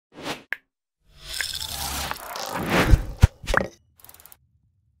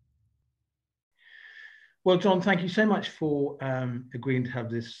Well, John, thank you so much for agreeing to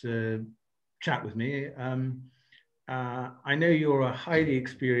have this chat with me. I know you're a highly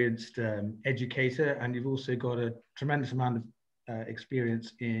experienced educator, and you've also got a tremendous amount of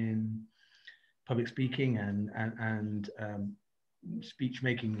experience in public speaking and speech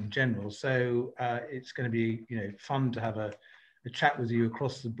making in general. So it's going to be fun to have a chat with you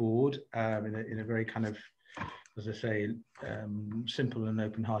across the board in a very kind of, as I say, simple and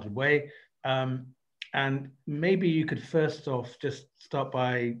open-hearted way. And maybe you could first off just start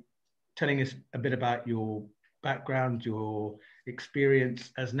by telling us a bit about your background, your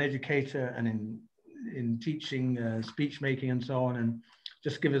experience as an educator and in teaching speech making and so on, and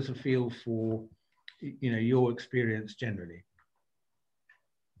just give us a feel for your experience generally.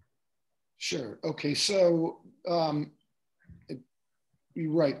 Sure. Okay. So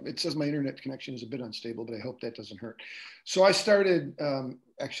you're right. It says my internet connection is a bit unstable, but I hope that doesn't hurt. So I started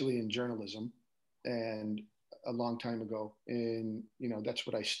actually in journalism, and a long time ago, and that's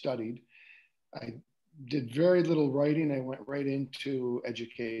what I studied. I did very little writing. I went right into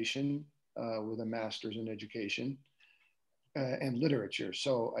education with a master's in education and literature.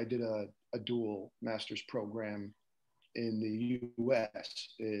 So I did a dual master's program in the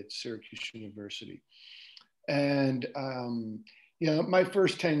US at Syracuse University. And my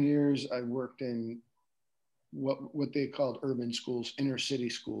first 10 years, I worked in what they called urban schools, inner city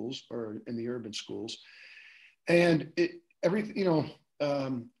schools, or in the urban schools. And in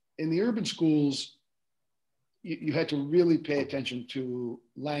the urban schools, you had to really pay attention to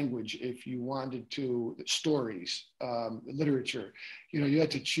language if you wanted to, stories, literature. You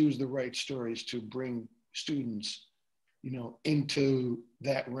had to choose the right stories to bring students, into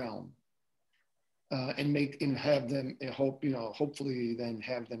that realm. And have them hopefully then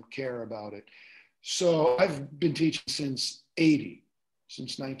have them care about it. So I've been teaching since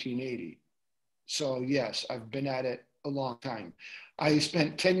 1980. So yes, I've been at it a long time. I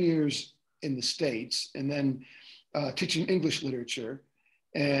spent 10 years in the States and then teaching English literature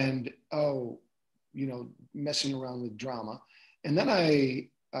and, messing around with drama. And then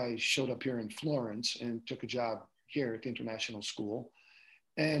I showed up here in Florence and took a job here at the international school.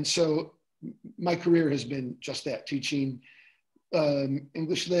 And so my career has been just that, teaching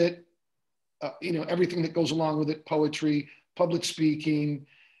English lit, everything that goes along with it, poetry, public speaking.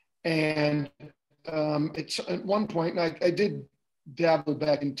 And it's at one point, I did dabble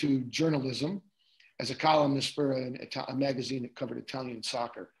back into journalism as a columnist for a magazine that covered Italian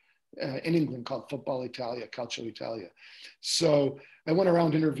soccer in England called Football Italia, Calcio Italia. So I went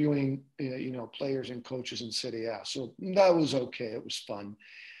around interviewing, players and coaches in Serie A. So that was okay. It was fun.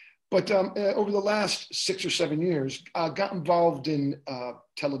 But over the last 6 or 7 years, I got involved in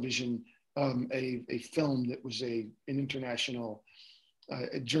television, a film that was an international,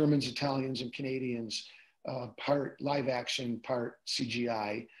 Germans, Italians, and Canadians, part live action, part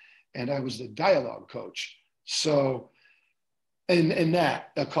CGI, and I was the dialogue coach. So, and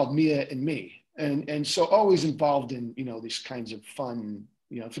that called Mia and Me, and so always involved in these kinds of fun.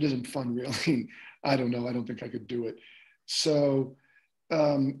 If it isn't fun, really, I don't know. I don't think I could do it. So.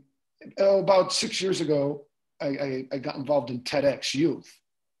 About 6 years ago, I got involved in TEDx Youth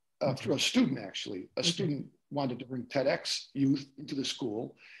through a student, actually. A student wanted to bring TEDx Youth into the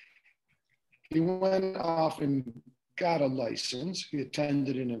school. He went off and got a license. He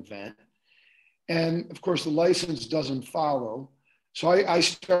attended an event. And of course, the license doesn't follow. So I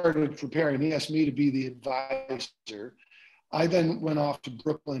started preparing. He asked me to be the advisor. I then went off to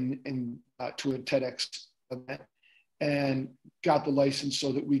Brooklyn and to a TEDx event and got the license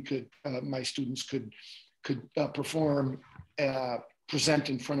so that we could, my students could perform,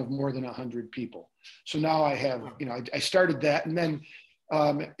 present in front of more than 100 people. So now I have, I started that, and then,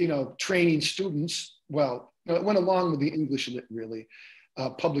 training students. Well, it went along with the English lit, really,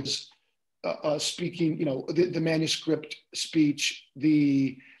 public speaking, the manuscript speech,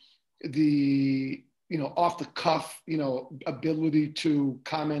 the off the cuff, ability to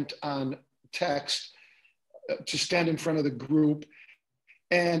comment on text, to stand in front of the group.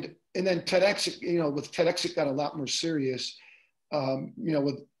 And then TEDx, with TEDx, it got a lot more serious,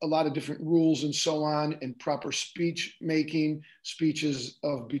 with a lot of different rules and so on, and proper speech making, speeches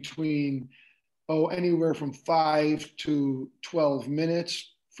of between, anywhere from 5 to 12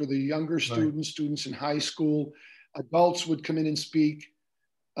 minutes for the younger students, right. Students in high school. Adults would come in and speak.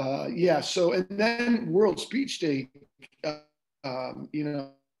 So, and then World Speech Day,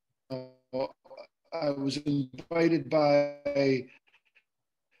 I was invited by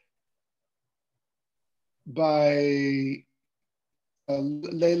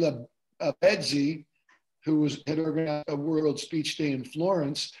Leila Bedzi, who had organized a World Speech Day in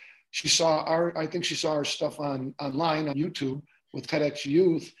Florence, she saw I think she saw our stuff online on YouTube with TEDx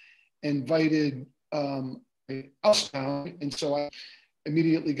Youth, invited us down. And so I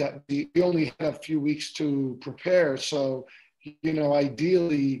immediately we only had a few weeks to prepare. So,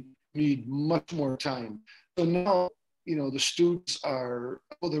 ideally need much more time. So now, the students they're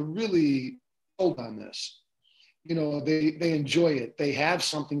really sold on this. They enjoy it. They have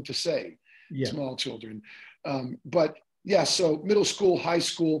something to say, small children. But yeah, so middle school, high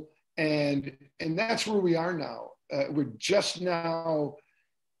school, and that's where we are now. We're just now,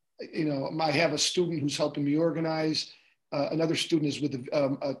 I have a student who's helping me organize. Another student is with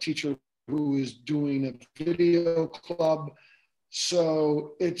a teacher who is doing a video club.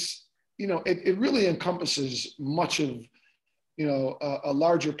 So it's, it really encompasses much of, a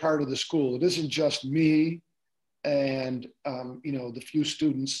larger part of the school. It isn't just me and, the few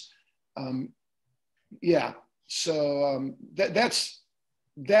students. So that's,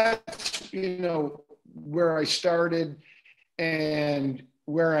 where I started and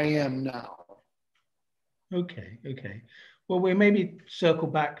where I am now. Okay. Well, we'll maybe circle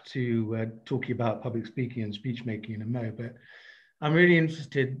back to talking about public speaking and speech making in a moment, but I'm really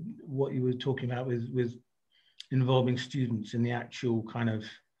interested what you were talking about with involving students in the actual kind of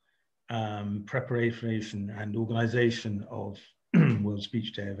preparation and organization of World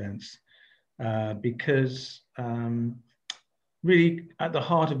Speech Day events, because really at the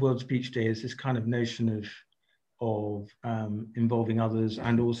heart of World Speech Day is this kind of notion of involving others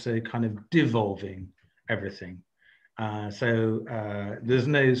and also kind of devolving everything. So there's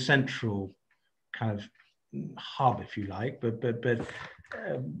no central kind of hub, if you like, but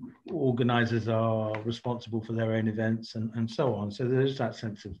organizers are responsible for their own events and so on. So there's that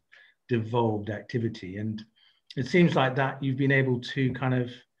sense of devolved activity. And it seems like that you've been able to kind of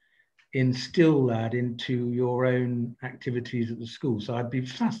instill that into your own activities at the school. So I'd be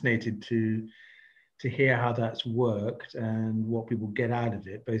fascinated to hear how that's worked and what people get out of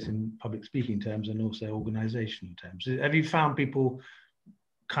it, both in public speaking terms and also organizational terms. Have you found people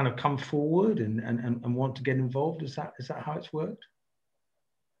kind of come forward and want to get involved? Is that how it's worked?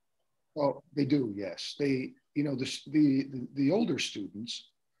 Well, they do, yes. They, the older students,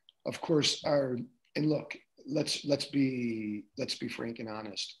 of course, are, and look, let's be frank and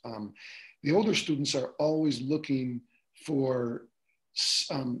honest. The older students are always looking for,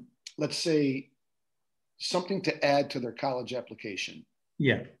 let's say, something to add to their college application.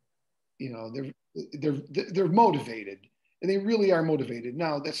 Yeah. They're motivated, and they really are motivated.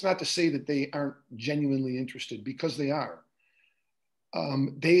 Now, that's not to say that they aren't genuinely interested, because they are.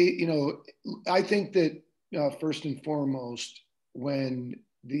 I think that first and foremost, when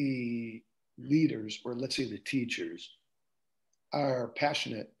the leaders, or let's say the teachers, are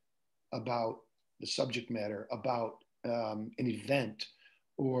passionate about the subject matter, about an event,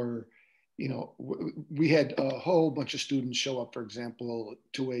 or we had a whole bunch of students show up, for example,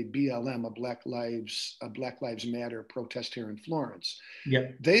 to a BLM, a Black Lives Matter protest here in Florence.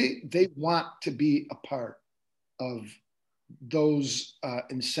 Yep. They want to be a part of those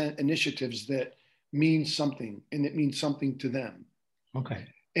initiatives that mean something, and it means something to them. Okay.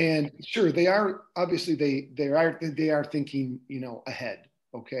 And sure, they are obviously they are thinking ahead.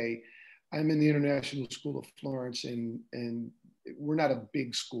 Okay, I'm in the International School of Florence, and we're not a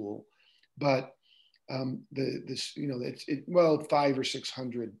big school, but well, 500 or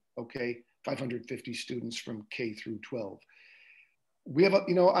 600, okay, 550 students from K through 12. We have I've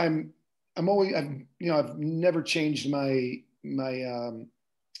never changed my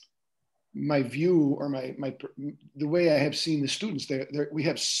view, or the way I have seen the students. We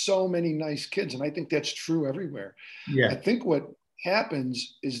have so many nice kids, and I think that's true everywhere. Yeah. I think what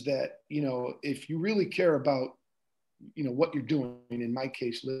happens is that if you really care about what you're doing, in my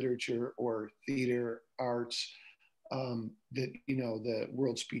case, literature or theater, arts, the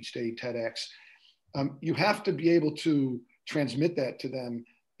World Speech Day, TEDx, you have to be able to transmit that to them,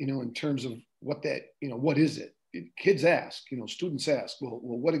 in terms of what is it? Kids ask, students ask, well,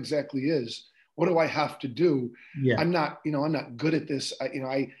 what exactly what do I have to do? Yeah. I'm not good at this.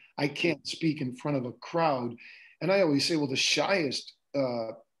 I can't speak in front of a crowd. And I always say, well, the shyest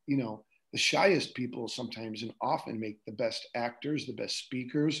people sometimes and often make the best actors, the best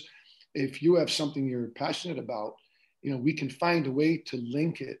speakers. If you have something you're passionate about, we can find a way to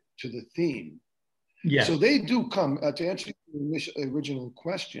link it to the theme. Yeah. So they do come, to answer the original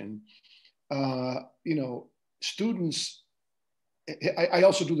question, students, I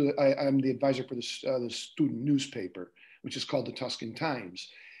also do I'm the advisor for the student newspaper, which is called the Tuscan Times.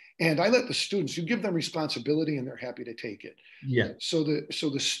 And I let the students, you give them responsibility and they're happy to take it. Yeah. So the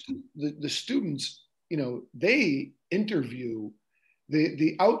students, they interview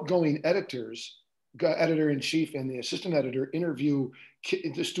the outgoing editors, editor-in-chief and the assistant editor, interview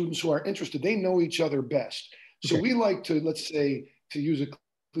the students who are interested. They know each other best. So Okay. we like to, let's say, to use a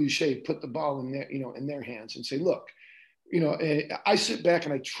cliche, put the ball in their, in their hands and say, look, I sit back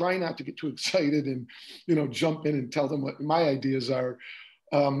and I try not to get too excited and, jump in and tell them what my ideas are.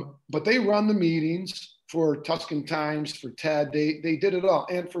 But they run the meetings for Tuscan Times, for TED. They did it all.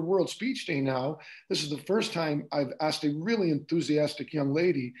 And for World Speech Day now, this is the first time I've asked a really enthusiastic young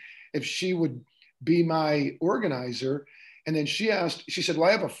lady if she would be my organizer. And then she said, well,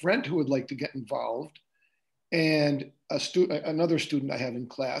 I have a friend who would like to get involved, and another student I have in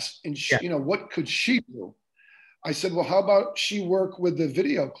class. And Yeah. what could she do? I said, well, how about she work with the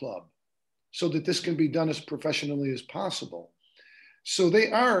video club so that this can be done as professionally as possible? So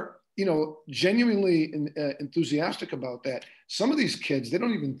they are, genuinely enthusiastic about that. Some of these kids, they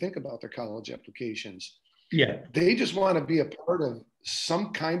don't even think about their college applications. Yeah. They just want to be a part of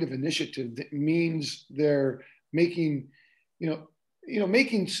some kind of initiative that means they're making,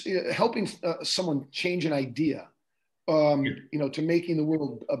 helping someone change an idea, to making the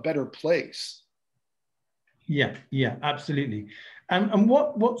world a better place. Yeah, yeah, absolutely. And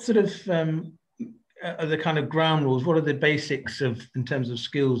what sort of are the kind of ground rules? What are the basics in terms of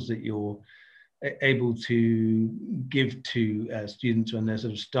skills that you're able to give to students when they're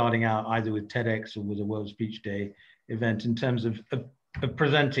sort of starting out, either with TEDx or with a World Speech Day event, in terms of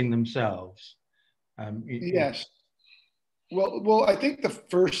presenting themselves? Yes. Well, I think the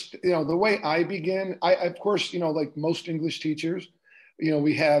first, the way I begin, of course, like most English teachers,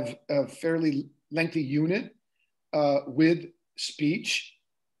 we have a fairly lengthy unit with speech,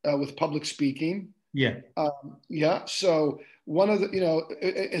 with public speaking. Yeah. Yeah. So one of the,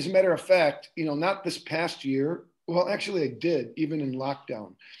 as a matter of fact, not this past year. Well, actually, I did, even in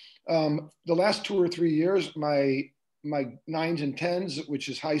lockdown. The last 2 or 3 years, my 9s and 10s, which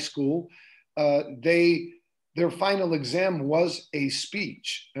is high school, their final exam was a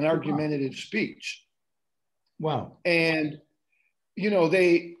speech, an argumentative speech. Wow. And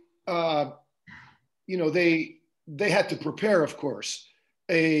they had to prepare, of course,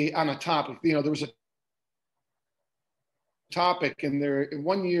 on a topic. There was a topic in there in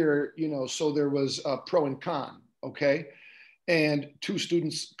 1 year, so there was a pro and con, okay? And 2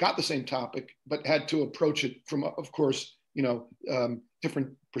 students got the same topic, but had to approach it from, of course,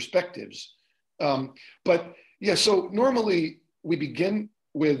 different perspectives. But yeah, so normally we begin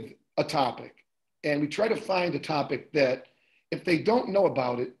with a topic, and we try to find a topic that if they don't know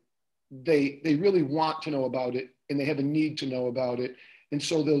about it, they really want to know about it, and they have a need to know about it. And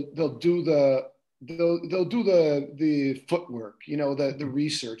so they'll do the footwork, the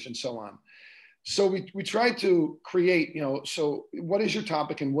research and so on. So we try to create, so what is your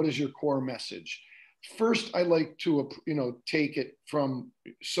topic and what is your core message? First, I like to, take it from,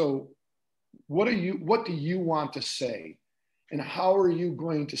 so what do you want to say, and how are you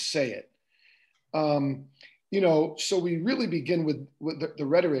going to say it? So we really begin with the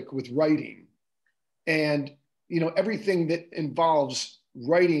rhetoric, with writing, and, everything that involves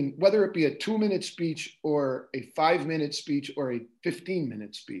writing, whether it be a 2-minute speech or a 5-minute speech or a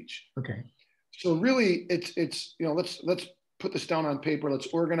 15-minute speech. Okay. So really it's, let's put this down on paper. Let's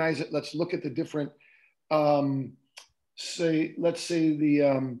organize it. Let's look at the different, let's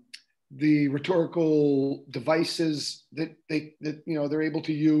say the rhetorical devices that they're able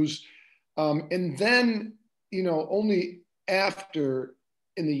to use. And then, only after,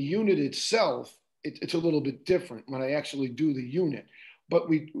 in the unit itself, it's a little bit different when I actually do the unit. But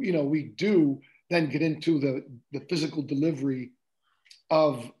we do then get into the physical delivery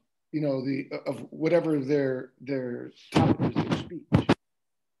of, of whatever their topic is, their speech.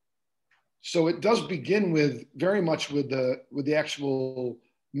 So it does begin with very much with the actual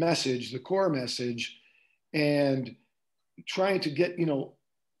message, the core message, and trying to get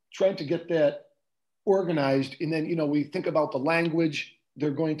that organized. And then, we think about the language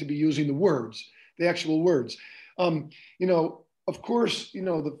they're going to be using, the words, the actual words. Of course,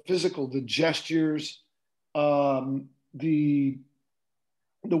 the physical, the gestures, the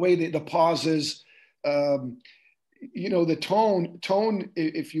way the pauses, the tone,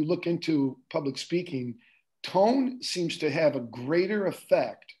 if you look into public speaking, tone seems to have a greater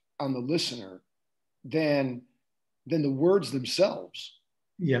effect on the listener than the words themselves.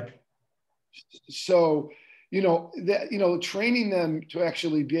 Yeah. So, training them to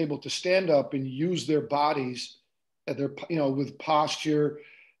actually be able to stand up and use their bodies, with posture,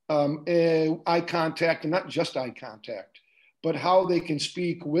 eye contact, and not just eye contact, but how they can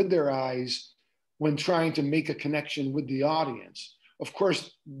speak with their eyes when trying to make a connection with the audience. Of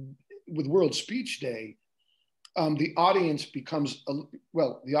course, with World Speech Day, the audience becomes,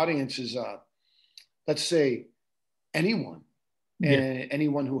 well, the audience is, let's say, anyone, Yeah. and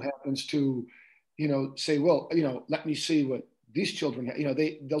anyone who happens to, say, well, let me see what these children,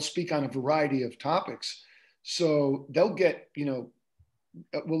 they'll speak on a variety of topics. So they'll get,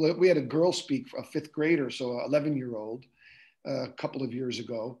 well, we had a girl speak, a fifth grader, so an 11-year-old, a couple of years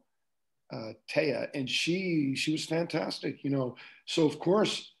ago, Taya, and she was fantastic, So of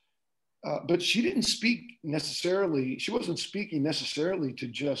course, but she didn't speak necessarily. She wasn't speaking necessarily to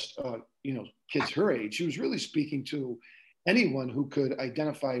just kids her age. She was really speaking to anyone who could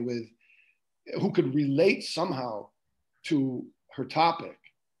identify with, who could relate somehow to her topic.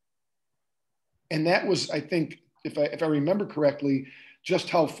 And that was, I think, if I remember correctly, just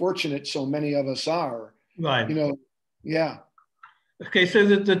how fortunate so many of us are. Right. Yeah. Okay, so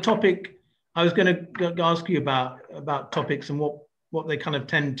the topic I was going to ask you about topics and what they kind of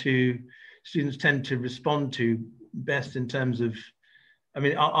students tend to respond to best in terms of, I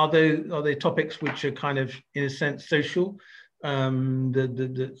mean, are they topics which are kind of in a sense social,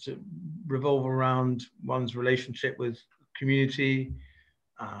 that revolve around one's relationship with community,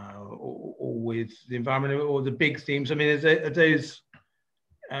 or with the environment, or the big themes? I mean, are those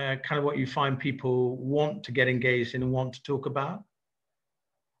kind of what you find people want to get engaged in and want to talk about?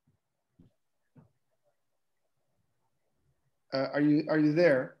 Are you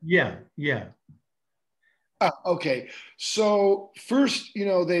there? Yeah, yeah. Okay. So first,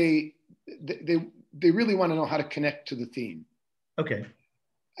 they really want to know how to connect to the theme. Okay.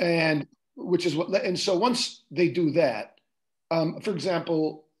 And which is what, and so once they do that, for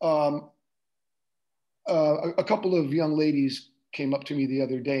example, a couple of young ladies came up to me the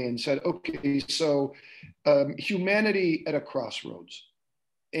other day and said, okay, so humanity at a crossroads.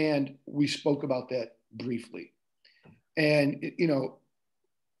 And we spoke about that briefly. And,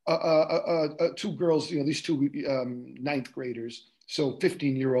 two girls, these two ninth graders, so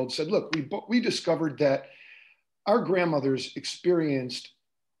 15-year-olds said, look, we discovered that our grandmothers experienced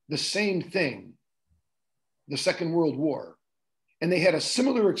the same thing, the Second World War, and they had a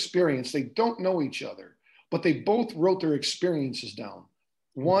similar experience. They don't know each other, but they both wrote their experiences down.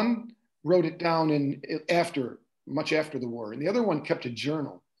 One wrote it down much after the war, and the other one kept a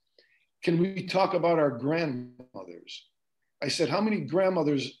journal. Can we talk about our grandmothers? I said, how many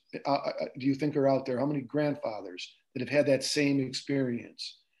grandmothers do you think are out there? How many grandfathers that have had that same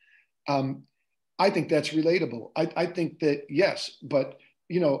experience? I think that's relatable. I think that, yes, but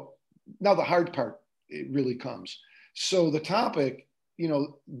now the hard part, it really comes. So the topic,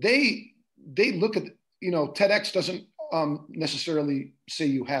 they look at, TEDx doesn't necessarily say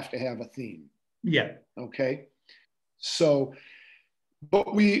you have to have a theme. Yeah. Okay. So, but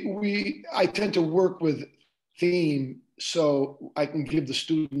I tend to work with theme so I can give the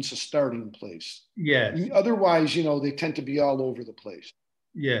students a starting place. Yes. Otherwise, they tend to be all over the place.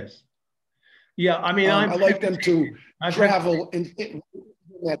 Yes. Yeah. I mean, I like them to travel in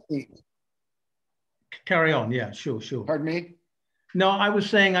that theme. Carry on. Yeah, sure. Pardon me? No, I was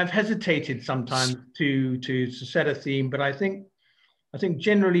saying I've hesitated sometimes to set a theme, but I think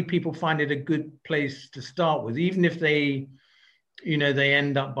generally people find it a good place to start with, even if they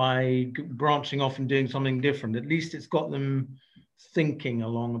end up by branching off and doing something different. At least it's got them thinking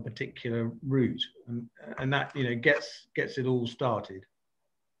along a particular route, and that gets it all started.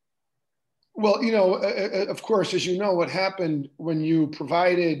 Well, of course, as you know, what happened when you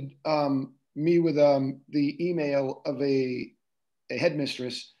provided me with the email of a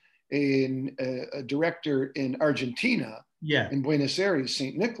headmistress, a director in Argentina, in Buenos Aires,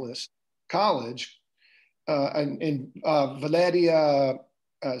 St. Nicholas College, and Valadia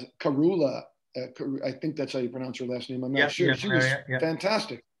Karula, I think that's how you pronounce her last name. I'm not sure. She was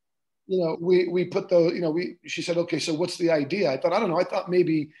fantastic. We put she said, okay, so what's the idea? I thought, I don't know. I thought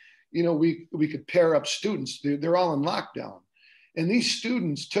maybe, we could pair up students. They're all in lockdown. And these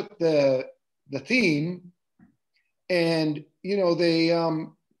students took the theme and,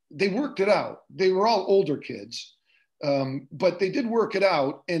 they worked it out. They were all older kids, but they did work it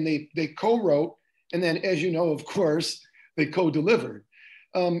out, and they co-wrote. And then, as you know, of course, they co-delivered.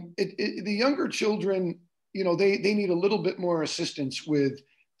 The younger children, they need a little bit more assistance with,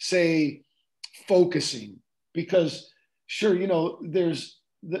 say, focusing, because sure, there's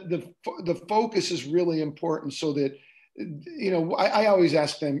the focus is really important, so that, I always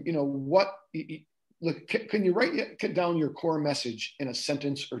ask them, look, can you write down your core message in a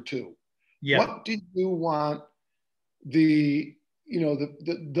sentence or two? Yeah. What did you want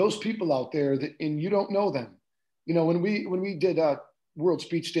those people out there that, and you don't know them, when we did World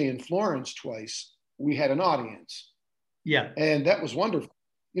Speech Day in Florence twice, we had an audience. Yeah. And that was wonderful.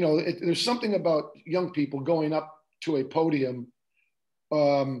 there's something about young people going up to a podium,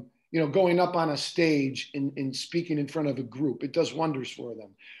 going up on a stage and speaking in front of a group. It does wonders for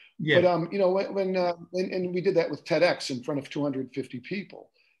them. Yeah. But when we did that with TEDx in front of 250 people.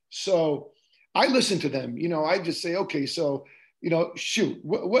 So I listen to them. I just say, okay, so shoot,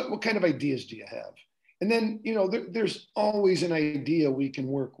 what kind of ideas do you have? And then there's always an idea we can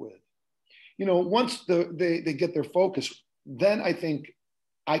work with. Once they get their focus, then I think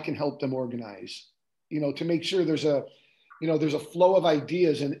I can help them organize. To make sure there's a flow of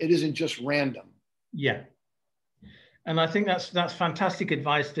ideas and it isn't just random. Yeah. And I think that's fantastic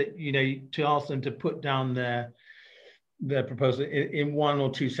advice that, to ask them to put down their proposal in 1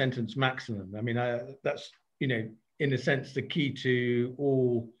 or 2 sentence maximum. I mean, that's, in a sense, the key to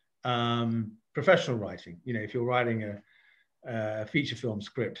all professional writing. If you're writing a feature film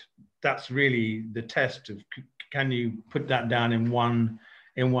script, that's really the test of, can you put that down in one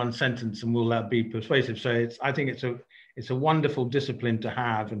sentence, and will that be persuasive? So I think it's a wonderful discipline to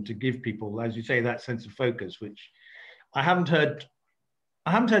have, and to give people, as you say, that sense of focus, which I haven't heard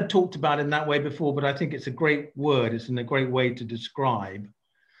talked about in that way before, but I think it's a great word. It's a great way to describe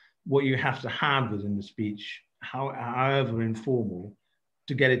what you have to have within the speech, however informal,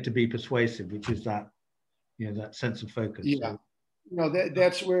 to get it to be persuasive, which is that, that sense of focus. Yeah. So,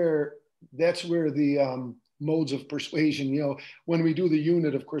 that's where the modes of persuasion, when we do the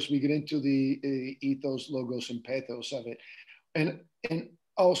unit, of course, we get into the ethos, logos, and pathos of it. And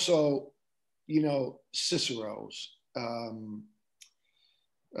also, Cicero's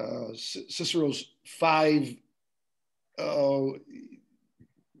 5,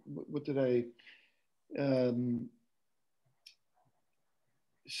 what did I,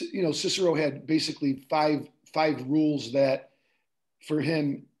 Cicero had basically five rules that for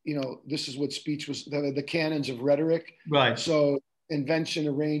him, this is what speech was, the canons of rhetoric. right. So invention,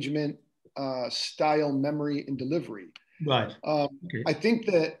 arrangement, style, memory, and delivery. Right. Okay. I think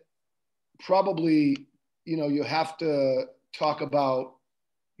that probably, you have to talk about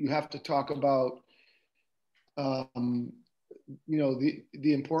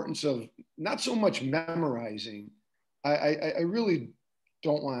the importance of not so much memorizing. I really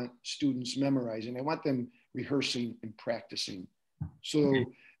don't want students memorizing. I want them rehearsing and practicing, so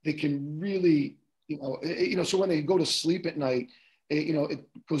they can really, so when they go to sleep at night, it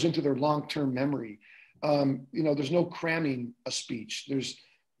goes into their long-term memory. There's no cramming a speech. There's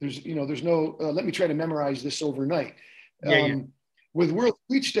no let me try to memorize this overnight. With World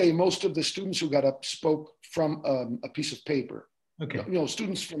Speech Day, most of the students who got up spoke from a piece of paper. Okay.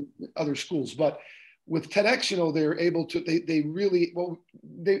 Students from other schools, but with TEDx, they're able to.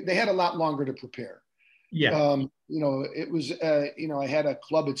 They had a lot longer to prepare. Yeah. It was. I had a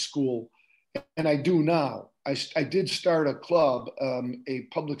club at school, and I do now. I did start a club, a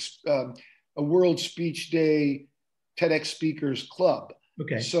World Speech Day TEDx Speakers Club.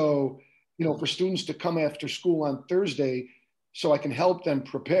 Okay. So, for students to come after school on Thursday, so I can help them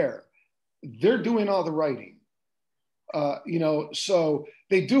prepare. They're doing all the writing. So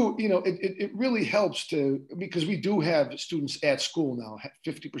they do, it really helps because we do have students at school now,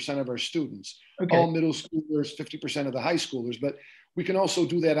 50% of our students, all middle schoolers, 50% of the high schoolers, but we can also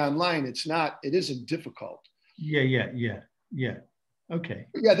do that online. It isn't difficult. Yeah. Okay.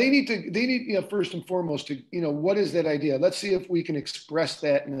 Yeah, they need, first and foremost to, what is that idea? Let's see if we can express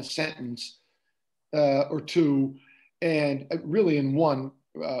that in a sentence or two, and really in one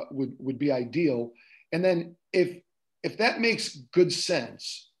would be ideal. And then if that makes good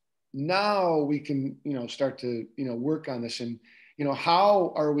sense, now we can, start to, work on this. And,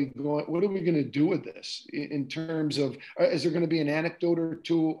 how are we going, what are we going to do with this in terms of, is there going to be an anecdote or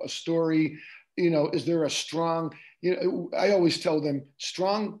two, a story? Is there a strong, I always tell them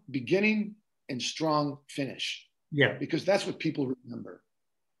strong beginning and strong finish. Yeah. Because that's what people remember.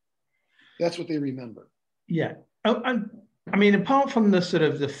 That's what they remember. Yeah. Oh, I mean, apart from the sort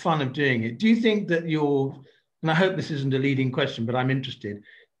of the fun of doing it, do you think that and I hope this isn't a leading question, but I'm interested,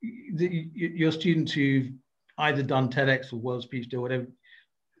 your students who've either done TEDx or World Speech Day or whatever,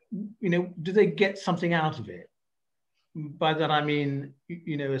 do they get something out of it? By that, I mean,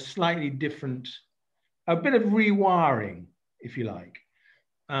 a slightly different, a bit of rewiring, if you like.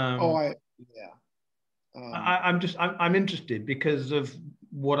 I'm interested because of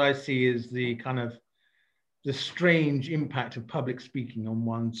what I see as the kind of the strange impact of public speaking on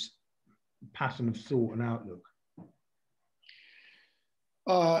one's pattern of thought and outlook.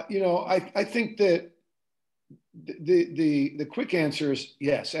 I think that the quick answer is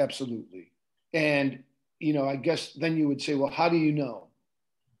yes, absolutely. And, I guess then you would say, well, how do you know?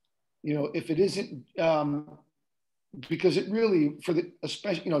 If it isn't, because it really, for the,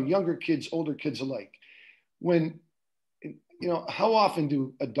 especially, younger kids, older kids alike, when, how often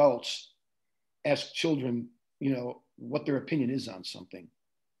do adults ask children, what their opinion is on something?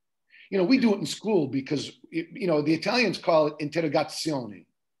 We do it in school because, the Italians call it interrogazione,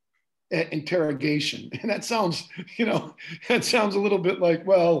 interrogation. And that sounds, a little bit like,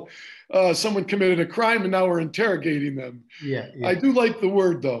 well, someone committed a crime and now we're interrogating them. Yeah, I yeah, do like the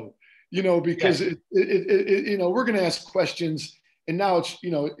word though, because yes, we're going to ask questions and now it's,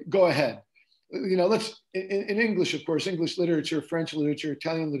 go ahead. Let's, in English, of course, English literature, French literature,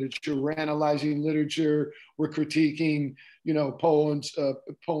 Italian literature, we're analyzing literature, we're critiquing, poems,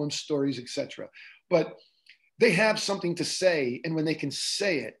 stories, etc. But they have something to say, and when they can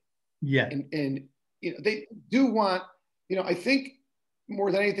say it, yeah, and they do want, I think more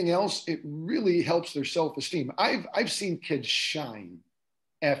than anything else, it really helps their self-esteem. I've seen kids shine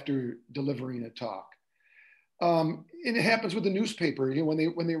after delivering a talk. And it happens with the newspaper,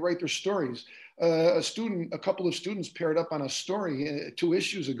 when they write their stories. A couple of students paired up on a story 2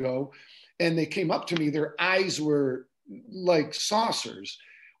 issues ago, and they came up to me. Their eyes were like saucers.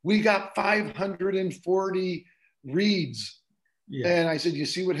 We got 540 reads, yeah, and I said, "You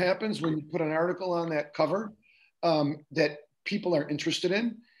see what happens when you put an article on that cover that people are interested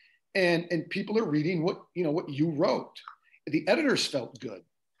in, and people are reading what you wrote." The editors felt good.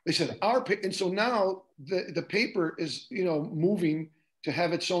 They said and so now the paper is moving to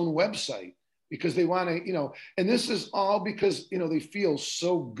have its own website because they want to and this is all because they feel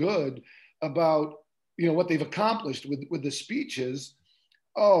so good about what they've accomplished with the speeches.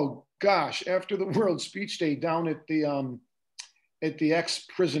 Oh gosh, after the World Speech Day down at the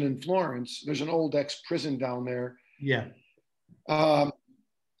ex-prison in Florence, there's an old ex-prison down there. yeah, Le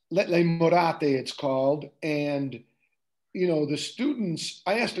Morate, it's called, and the students,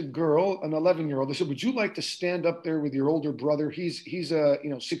 I asked a girl, an 11-year-old, I said, would you like to stand up there with your older brother? He's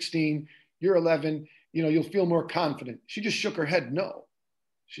 16, you're 11, you'll feel more confident. She just shook her head, no.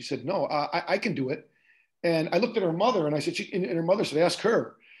 She said, no, I can do it. And I looked at her mother and I said, and her mother said, ask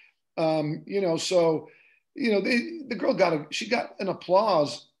her. The girl she got an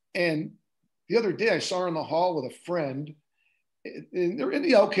applause. And the other day I saw her in the hall with a friend. And they're in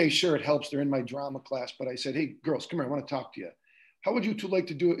the, okay, sure, it helps. They're in my drama class, but I said, hey, girls, come here. I want to talk to you. How would you two like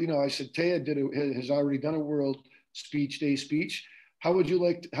to do it? I said, Taya has already done a World Speech Day speech. How would you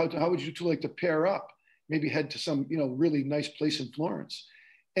like? How would you two like to pair up? Maybe head to some, really nice place in Florence.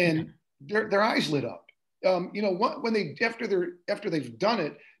 And their eyes lit up. When they after they've done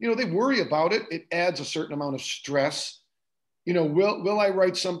it, they worry about it. It adds a certain amount of stress. Will I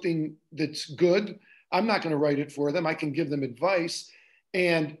write something that's good? I'm not going to write it for them. I can give them advice.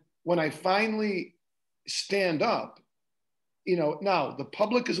 And when I finally stand up, now the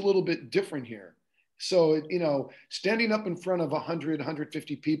public is a little bit different here. So, standing up in front of 100,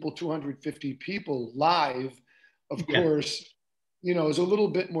 150 people, 250 people live, of course, is a little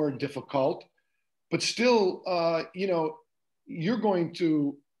bit more difficult, but still, you're going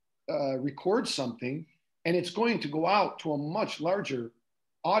to record something and it's going to go out to a much larger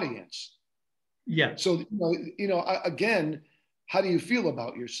audience. yeah, So, again, how do you feel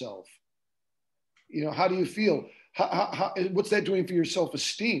about yourself? How do you feel? What's that doing for your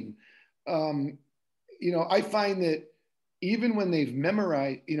self-esteem? I find that even when they've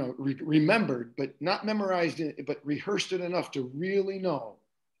memorized, remembered, but not memorized it, but rehearsed it enough to really know.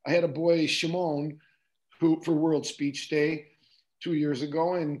 I had a boy, Shimon, who for World Speech Day 2 years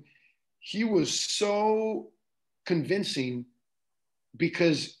ago, and he was so convincing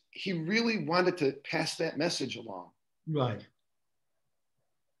because he really wanted to pass that message along. right.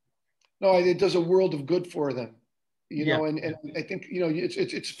 No, it does a world of good for them, Yeah, and I think,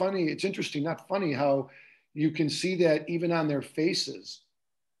 it's funny, it's interesting, not funny, how you can see that even on their faces.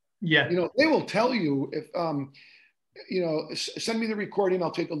 yeah, They will tell you if, send me the recording,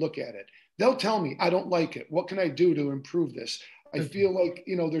 I'll take a look at it. They'll tell me, I don't like it. What can I do to improve this? I feel like,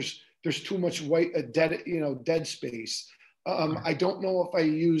 there's too much dead space. I don't know if I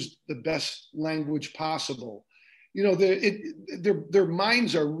used the best language possible. Their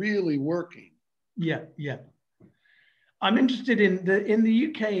minds are really working. yeah, yeah. I'm interested in the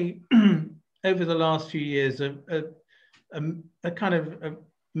UK over the last few years, a kind of a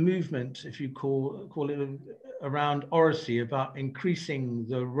movement, if you call it, around oracy, about increasing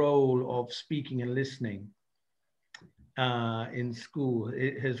the role of speaking and listening in school.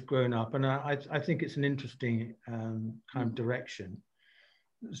 It has grown up, and I think it's an interesting kind of direction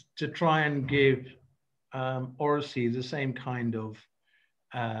to try and give oracy the same kind of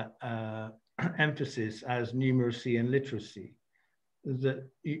emphasis as numeracy and literacy. That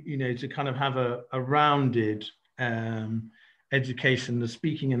to kind of have a rounded education, the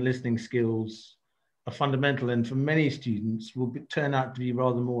speaking and listening skills are fundamental, and for many students will turn out to be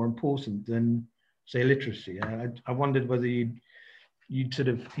rather more important than, say, literacy. I wondered whether you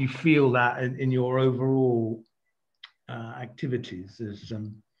feel that in your overall activities as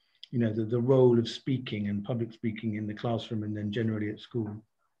the role of speaking and public speaking in the classroom and then generally at school.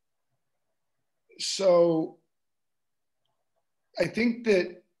 So I think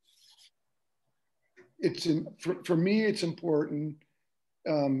that for me, it's important.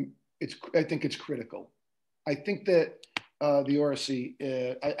 I think it's critical. I think that the ORC,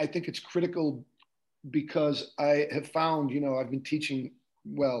 I think it's critical because I have found, I've been teaching,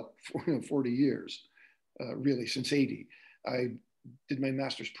 40 years, really, since 80. I did my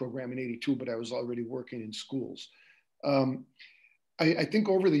master's program in 82, but I was already working in schools. I think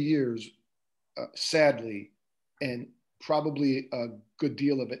over the years, sadly, and probably a good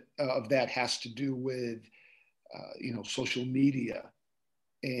deal of that has to do with, social media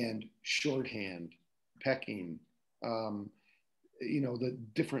and shorthand, pecking, the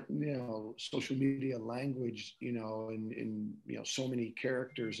different, social media language, and so many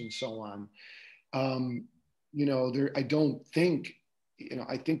characters and so on. I don't think,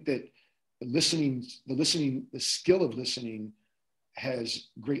 I think that the skill of listening has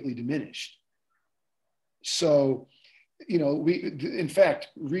greatly diminished. So, in fact,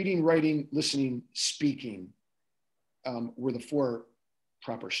 reading, writing, listening, speaking were the four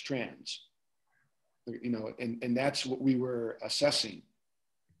proper strands, and that's what we were assessing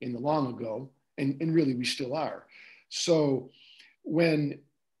in the long ago, and really we still are. So when,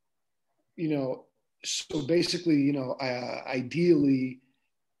 so basically, ideally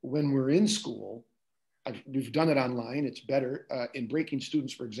when we're in school, we've done it online, it's better, in breaking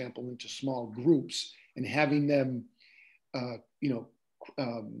students, for example, into small groups and having them,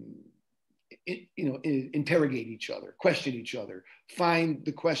 interrogate each other, question each other, find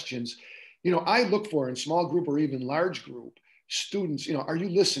the questions. I look for in small group or even large group students, are you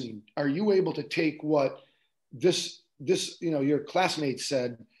listening? Are you able to take what this, your classmate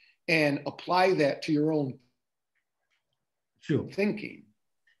said and apply that to your own thinking?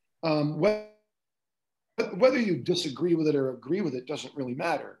 Whether you disagree with it or agree with it doesn't really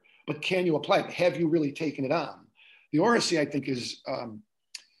matter, but can you apply it? Have you really taken it on? The oracy, I think, is,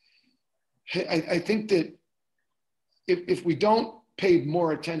 I think that if we don't pay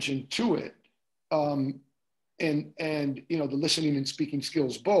more attention to it, and the listening and speaking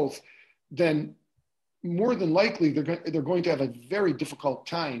skills both, then more than likely they're going to have a very difficult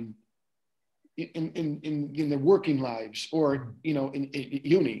time in their working lives or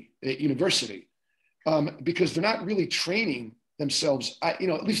in university, because they're not really training themselves. At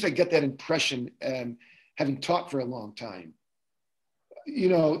least I get that impression, having taught for a long time.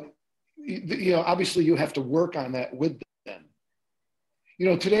 Obviously you have to work on that with them.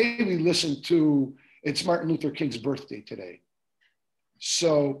 Today we listen to, it's Martin Luther King's birthday today.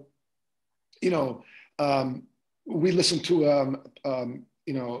 So, we listen to,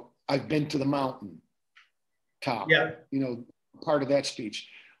 I've been to the mountain top, part of that speech.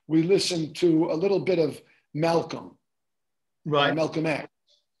 We listen to a little bit of Malcolm, Malcolm X,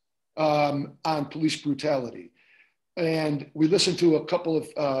 on police brutality. And we listen to a couple of,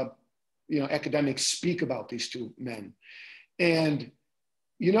 academics speak about these two men. And,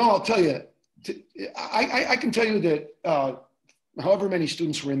 I'll tell you, I can tell you that however many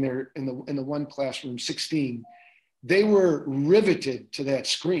students were in there in the one classroom, 16, they were riveted to that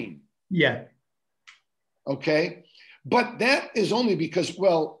screen. Yeah. Okay. But that is only because,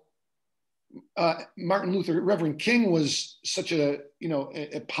 Reverend King was such a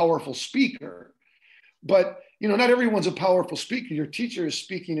powerful speaker. But, not everyone's a powerful speaker. Your teacher is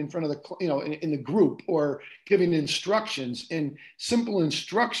speaking in front of the, in the group or giving instructions, and simple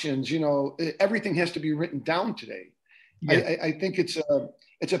instructions, everything has to be written down today. Yeah. I think it's a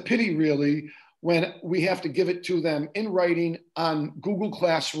pity, really, when we have to give it to them in writing on Google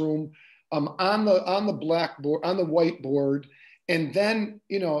Classroom, on the blackboard, on the whiteboard, and then,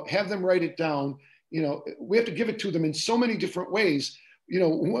 have them write it down. We have to give it to them in so many different ways.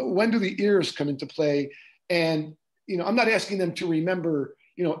 When do the ears come into play? And, I'm not asking them to remember,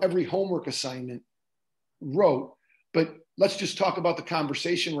 every homework assignment wrote, but let's just talk about the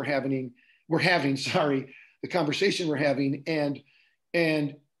conversation we're having, the conversation we're having. And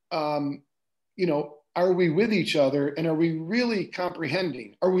are we with each other, and are we really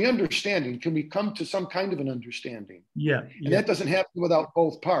comprehending? Are we understanding? Can we come to some kind of an understanding? Yeah. And that doesn't happen without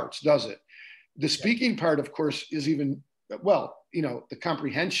both parts, does it? The speaking part, of course, is even, the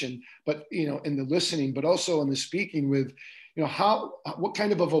comprehension, but, in the listening, but also in the speaking with, what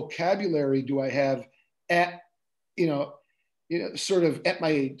kind of a vocabulary do I have at you know, sort of at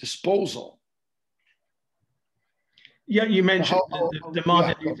my disposal. Yeah, you mentioned the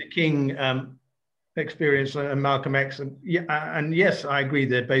Martin Yeah, Luther King experience and Malcolm X, and yeah, and yes, I agree.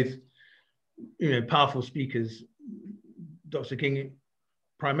 They're both, powerful speakers. Dr. King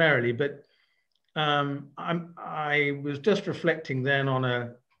primarily, but I was just reflecting then on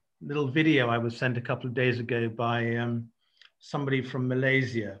a little video I was sent a couple of days ago by somebody from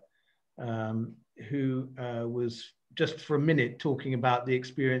Malaysia who was just for a minute talking about the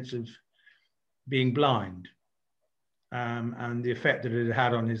experience of being blind and the effect that it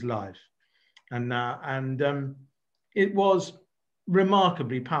had on his life. And it was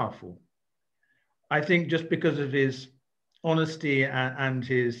remarkably powerful. I think just because of his honesty and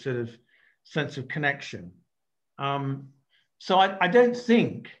his sort of sense of connection. So I don't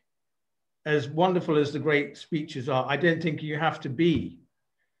think, as wonderful as the great speeches are, I don't think you have to be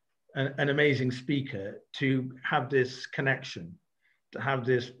an amazing speaker to have this connection, to have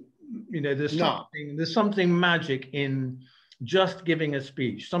this, there's something magic in just giving a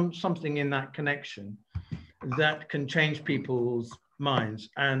speech, something in that connection that can change people's minds.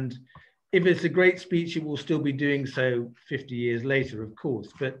 And if it's a great speech, it will still be doing so 50 years later, of course.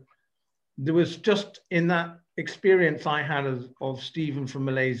 But there was just in that experience I had of Stephen from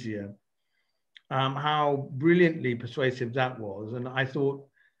Malaysia, how brilliantly persuasive that was. And I thought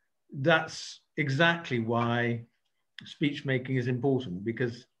that's exactly why speech making is important,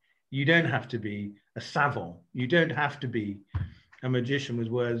 because you don't have to be a savant. You don't have to be a magician with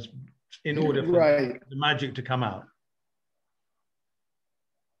words in order for the magic to come out.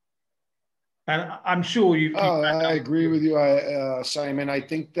 And I'm sure you. I agree with you, Simon. I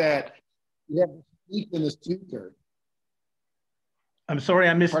think that you have to speak in the speaker. I'm sorry,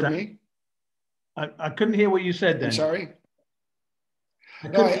 I missed Pardon that. Me? I couldn't hear what you said then. I'm sorry.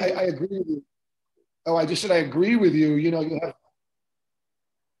 No, I agree with you. Oh, I just said I agree with you. You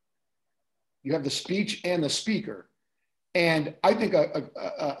have the speech and the speaker, and I think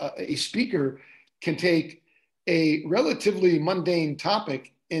a speaker can take a relatively mundane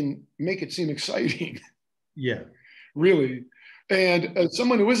topic and make it seem exciting. Yeah. Really. And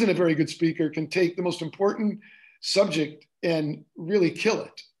someone who isn't a very good speaker can take the most important subject and really kill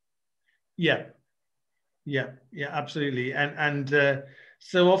it. Yeah. Yeah. Yeah, absolutely. And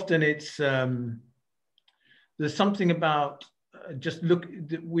so often it's, there's something about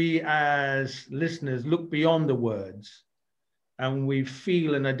we as listeners look beyond the words and we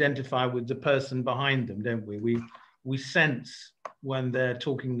feel and identify with the person behind them, don't we? We sense when they're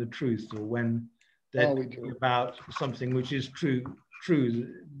talking the truth or when they're talking about something which is true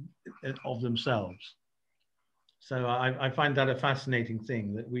of themselves. So I find that a fascinating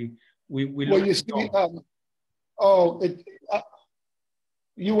thing that we well, you see,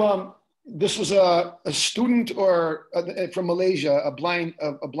 this was a student or from Malaysia, a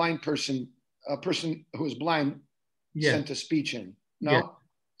blind person, a person who is blind, sent a speech in. No,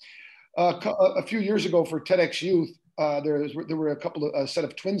 a few years ago for TEDx Youth, there were a set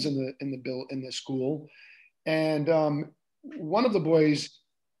of twins in the school, and one of the boys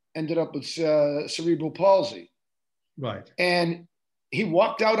ended up with cerebral palsy. Right. And he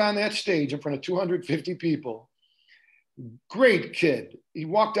walked out on that stage in front of 250 people. Great kid. He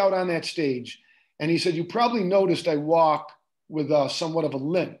walked out on that stage and he said, "You probably noticed I walk with somewhat of a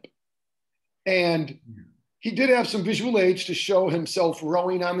limp." And he did have some visual aids to show himself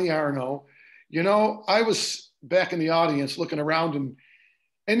rowing on the Arno. I was back in the audience looking around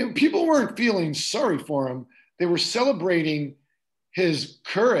and people weren't feeling sorry for him. They were celebrating his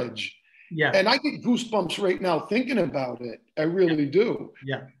courage. Yeah. And I get goosebumps right now thinking about it. I really do.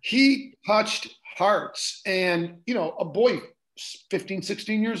 Yeah. He touched hearts, and, a boy, 15,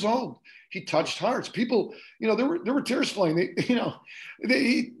 16 years old, he touched hearts. People, there were tears flowing.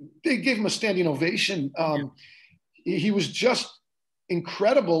 They gave him a standing ovation. He was just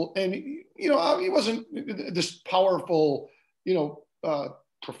incredible. And, he wasn't this powerful,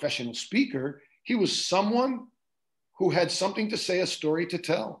 professional speaker. He was someone who had something to say, a story to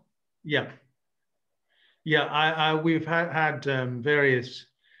tell. Yeah. Yeah, we've had various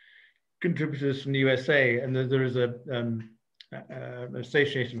contributors from the USA, and there is an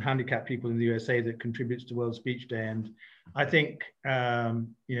association of handicapped people in the USA that contributes to World Speech Day. And I think,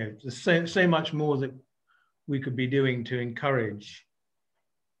 there's so much more that we could be doing to encourage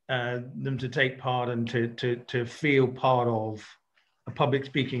them to take part and to feel part of a public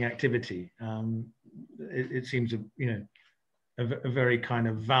speaking activity. It seems a very kind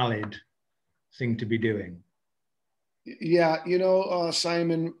of valid thing to be doing. Yeah,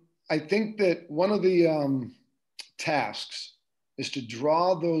 Simon, I think that one of the tasks is to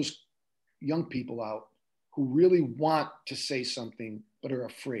draw those young people out who really want to say something but are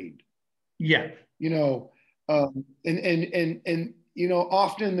afraid. Yeah. And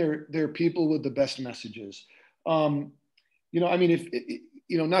often they're people with the best messages. I mean, if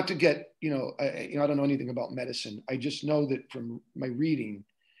not to get, I don't know anything about medicine. I just know that from my reading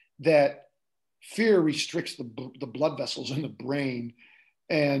that fear restricts the blood vessels in the brain,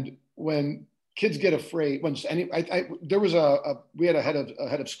 and when kids get afraid, we had a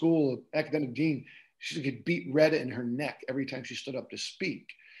head of school, an academic dean. She could beat red in her neck every time she stood up to speak.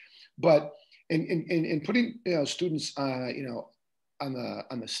 But in putting students on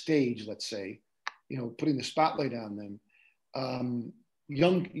the stage, let's say, putting the spotlight on them,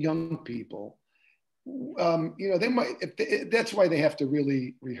 young people, they might. That's why they have to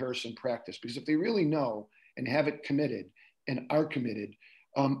really rehearse and practice, because if they really know and have it committed and are committed,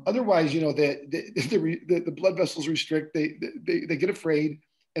 otherwise, the blood vessels restrict. They get afraid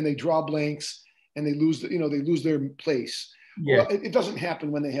and they draw blanks and they lose their place. Yeah. Well, it doesn't happen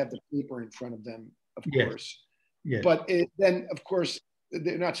when they have the paper in front of them, of course. Yes. But then, of course,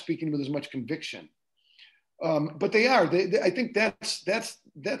 they're not speaking with as much conviction. But they are. I think that's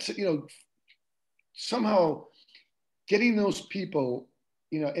somehow getting those people,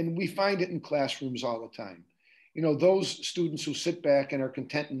 and we find it in classrooms all the time. Those students who sit back and are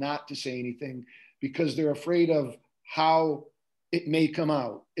content not to say anything because they're afraid of how it may come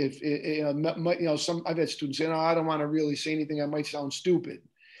out. I've had students say, "No, I don't want to really say anything. I might sound stupid."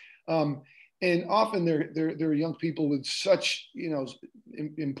 And often they're young people with such,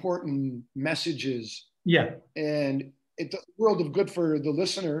 important messages. Yeah. And it's a world of good for the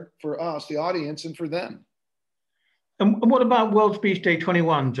listener, for us, the audience, and for them. And what about World Speech Day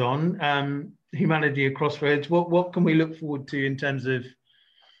 21, John? Humanity at Crossroads. What can we look forward to in terms of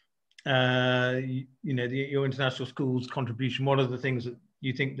your international school's contribution? What are the things that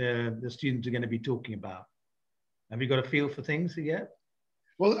you think the students are going to be talking about? Have you got a feel for things yet?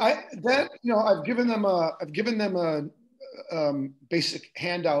 Well, I've given them a basic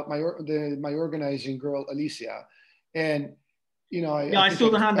handout. My organizing girl Alicia, and I saw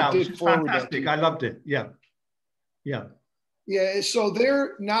the handout. It's fantastic. I loved it. Yeah. So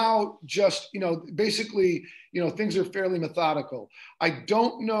they're now just, basically, things are fairly methodical. I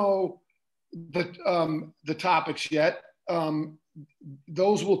don't know the topics yet.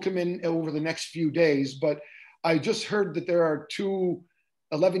 Those will come in over the next few days, but I just heard that there are 2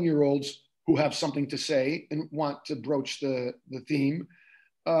 11-year-olds who have something to say and want to broach the theme.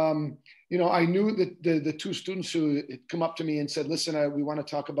 I knew that the 2 students who had come up to me and said, "Listen, we want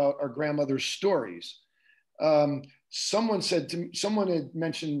to talk about our grandmother's stories." Someone had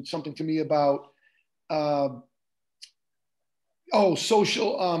mentioned something to me about,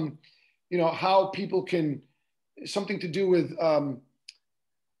 social, how people can, something to do with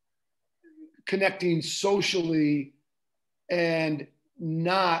connecting socially and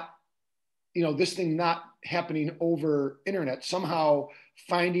not, this thing not happening over internet, somehow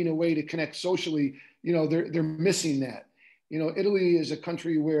finding a way to connect socially. They're missing that. Italy is a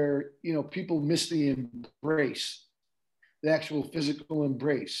country where, people miss the embrace, the actual physical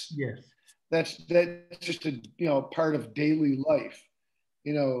embrace. Yes. That's just a, part of daily life,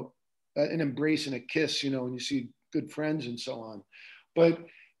 an embrace and a kiss, when you see good friends and so on. But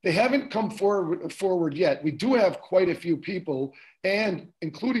they haven't come forward yet. We do have quite a few people, and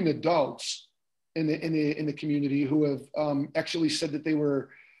including adults in the community, who have actually said that they were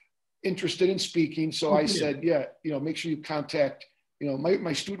interested in speaking. So I said, make sure you contact,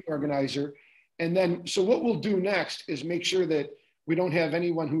 my student organizer. And then, so what we'll do next is make sure that we don't have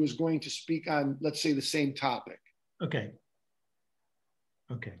anyone who is going to speak on, let's say, the same topic. Okay.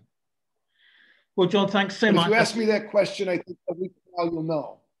 Well, John, thanks so much. If you ask me that question, I think a week from now you'll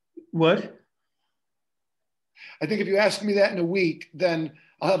know. What? I think if you ask me that in a week, then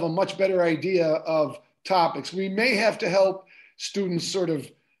I'll have a much better idea of topics. We may have to help students sort of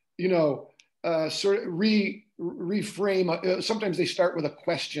reframe. Sometimes they start with a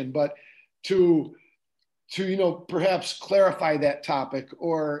question, but to perhaps clarify that topic,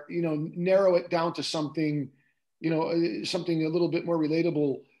 or narrow it down to something, something a little bit more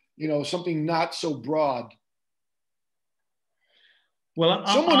relatable, something not so broad. Well,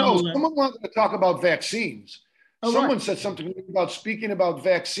 someone wanted to talk about vaccines. Someone right. said something about speaking about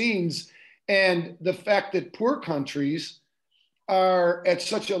vaccines and the fact that poor countries are at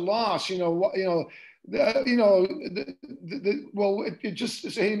such a loss. Well, it just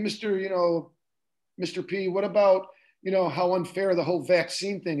say, "Hey, Mr. P, what about how unfair the whole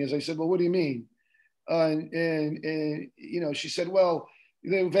vaccine thing is?" I said, "Well, what do you mean?" And she said, "Well,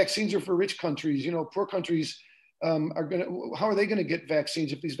 the vaccines are for rich countries. Poor countries how are they going to get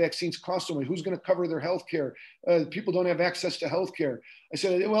vaccines if these vaccines cost so much? Who's going to cover their health care? People don't have access to health care. I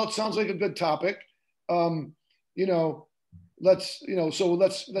said, well, it sounds like a good topic. You know, let's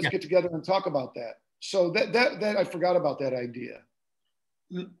Yeah. get together and talk about that. So that I forgot about that idea.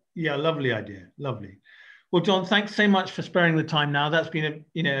 Yeah, lovely idea, lovely. Well, John, thanks so much for sparing the time. Now that's been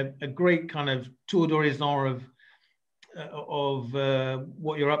a great kind of tour d'horizon of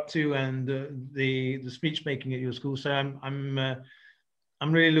what you're up to and the speech making at your school. So I'm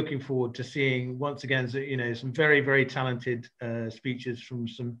really looking forward to seeing once again, some very, very talented speeches from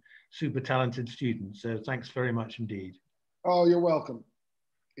some super talented students. So thanks very much indeed. Oh, you're welcome.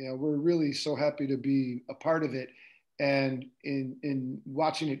 Yeah, we're really so happy to be a part of it, and in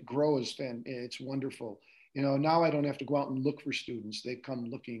watching it grow it's wonderful. Now I don't have to go out and look for students; they come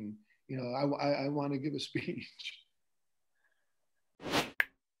looking. I want to give a speech.